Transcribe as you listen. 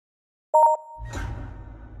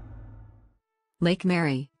Lake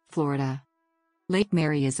Mary, Florida. Lake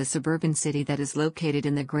Mary is a suburban city that is located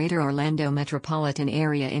in the greater Orlando metropolitan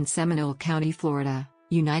area in Seminole County, Florida,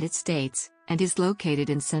 United States, and is located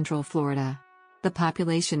in central Florida. The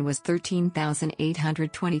population was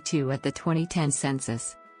 13,822 at the 2010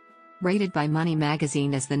 census. Rated by Money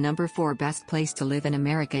magazine as the number 4 best place to live in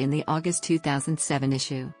America in the August 2007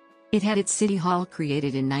 issue. It had its city hall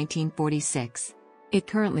created in 1946. It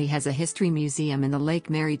currently has a history museum in the Lake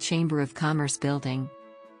Mary Chamber of Commerce building.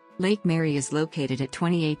 Lake Mary is located at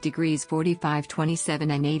 28 degrees 45 27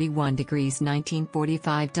 and 81 degrees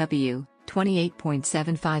 1945 W,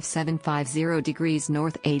 28.75750 degrees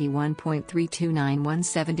north,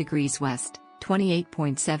 81.32917 degrees west,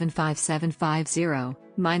 28.75750,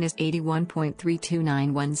 minus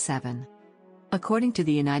 81.32917. According to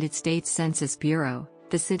the United States Census Bureau,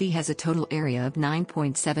 the city has a total area of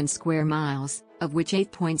 9.7 square miles, of which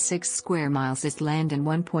 8.6 square miles is land and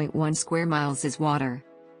 1.1 square miles is water.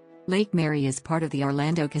 Lake Mary is part of the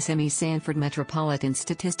Orlando-Kissimmee-Sanford Metropolitan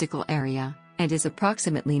Statistical Area, and is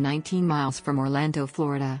approximately 19 miles from Orlando,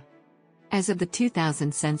 Florida. As of the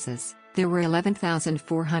 2000 census, there were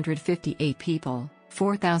 11,458 people,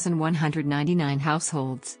 4,199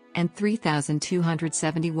 households, and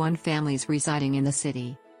 3,271 families residing in the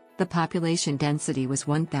city. The population density was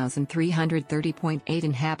 1,330.8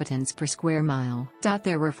 inhabitants per square mile.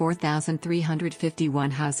 There were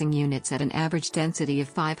 4,351 housing units at an average density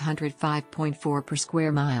of 505.4 per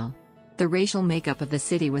square mile. The racial makeup of the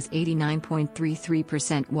city was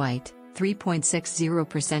 89.33% white,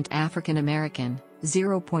 3.60% African American,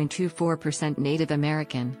 0.24% Native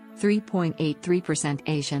American, 3.83%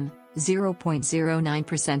 Asian,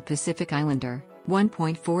 0.09% Pacific Islander,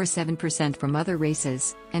 1.47% from other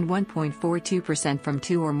races, and 1.42% from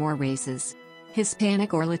 2 or more races.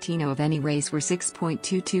 Hispanic or Latino of any race were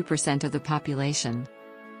 6.22% of the population.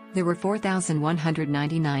 There were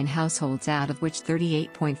 4,199 households, out of which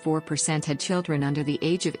 38.4% had children under the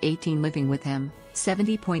age of 18 living with them,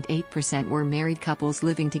 70.8% were married couples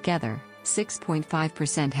living together,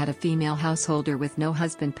 6.5% had a female householder with no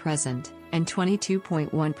husband present, and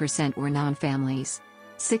 22.1% were non-families.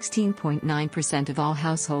 16.9% of all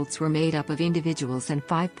households were made up of individuals, and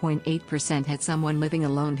 5.8% had someone living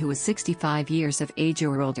alone who was 65 years of age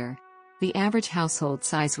or older. The average household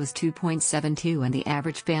size was 2.72 and the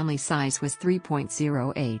average family size was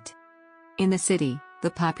 3.08. In the city,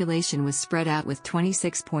 the population was spread out with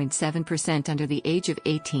 26.7% under the age of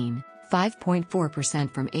 18,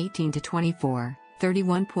 5.4% from 18 to 24,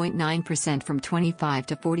 31.9% from 25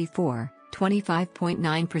 to 44,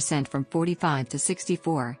 25.9% from 45 to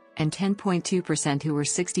 64, and 10.2% who were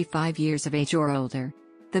 65 years of age or older.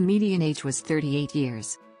 The median age was 38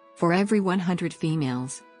 years. For every 100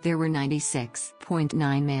 females, there were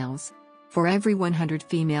 96.9 males. For every 100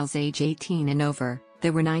 females age 18 and over,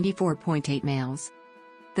 there were 94.8 males.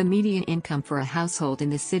 The median income for a household in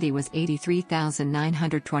the city was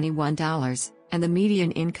 $83,921, and the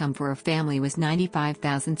median income for a family was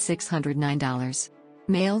 $95,609.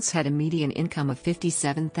 Males had a median income of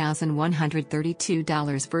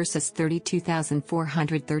 $57,132 versus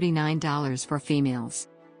 $32,439 for females.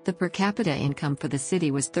 The per capita income for the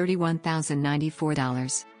city was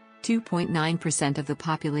 $31,094. 2.9% of the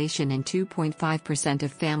population and 2.5%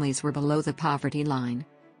 of families were below the poverty line.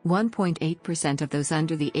 1.8% of those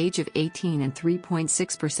under the age of 18 and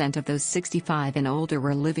 3.6% of those 65 and older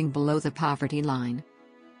were living below the poverty line.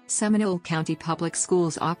 Seminole County Public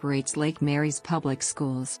Schools operates Lake Mary's public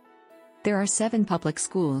schools. There are 7 public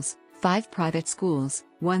schools, 5 private schools,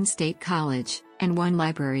 1 state college, and 1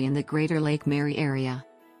 library in the greater Lake Mary area.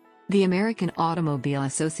 The American Automobile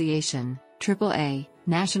Association, AAA,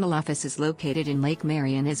 national office is located in Lake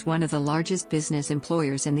Mary and is one of the largest business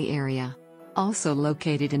employers in the area. Also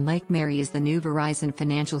located in Lake Mary is the new Verizon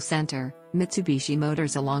Financial Center, Mitsubishi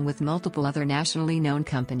Motors, along with multiple other nationally known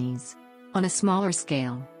companies. On a smaller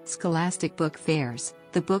scale, Scholastic Book Fairs,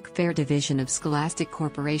 the book fair division of Scholastic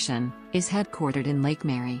Corporation, is headquartered in Lake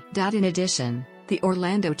Mary. In addition, the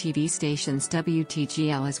Orlando TV stations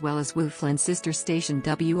WTGL as well as Wooflin's sister station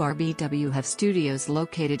WRBW have studios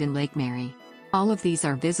located in Lake Mary. All of these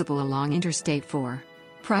are visible along Interstate 4.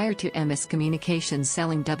 Prior to MS Communications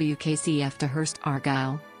selling WKCF to Hearst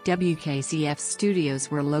Argyle, WKCF's studios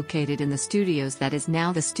were located in the studios that is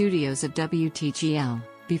now the studios of WTGL,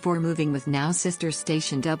 before moving with now sister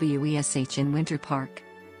station WESH in Winter Park.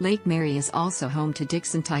 Lake Mary is also home to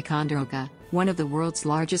Dixon Ticonderoga, one of the world's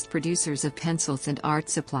largest producers of pencils and art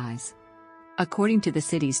supplies. According to the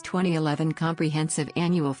city's 2011 Comprehensive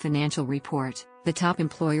Annual Financial Report, the top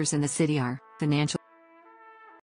employers in the city are financial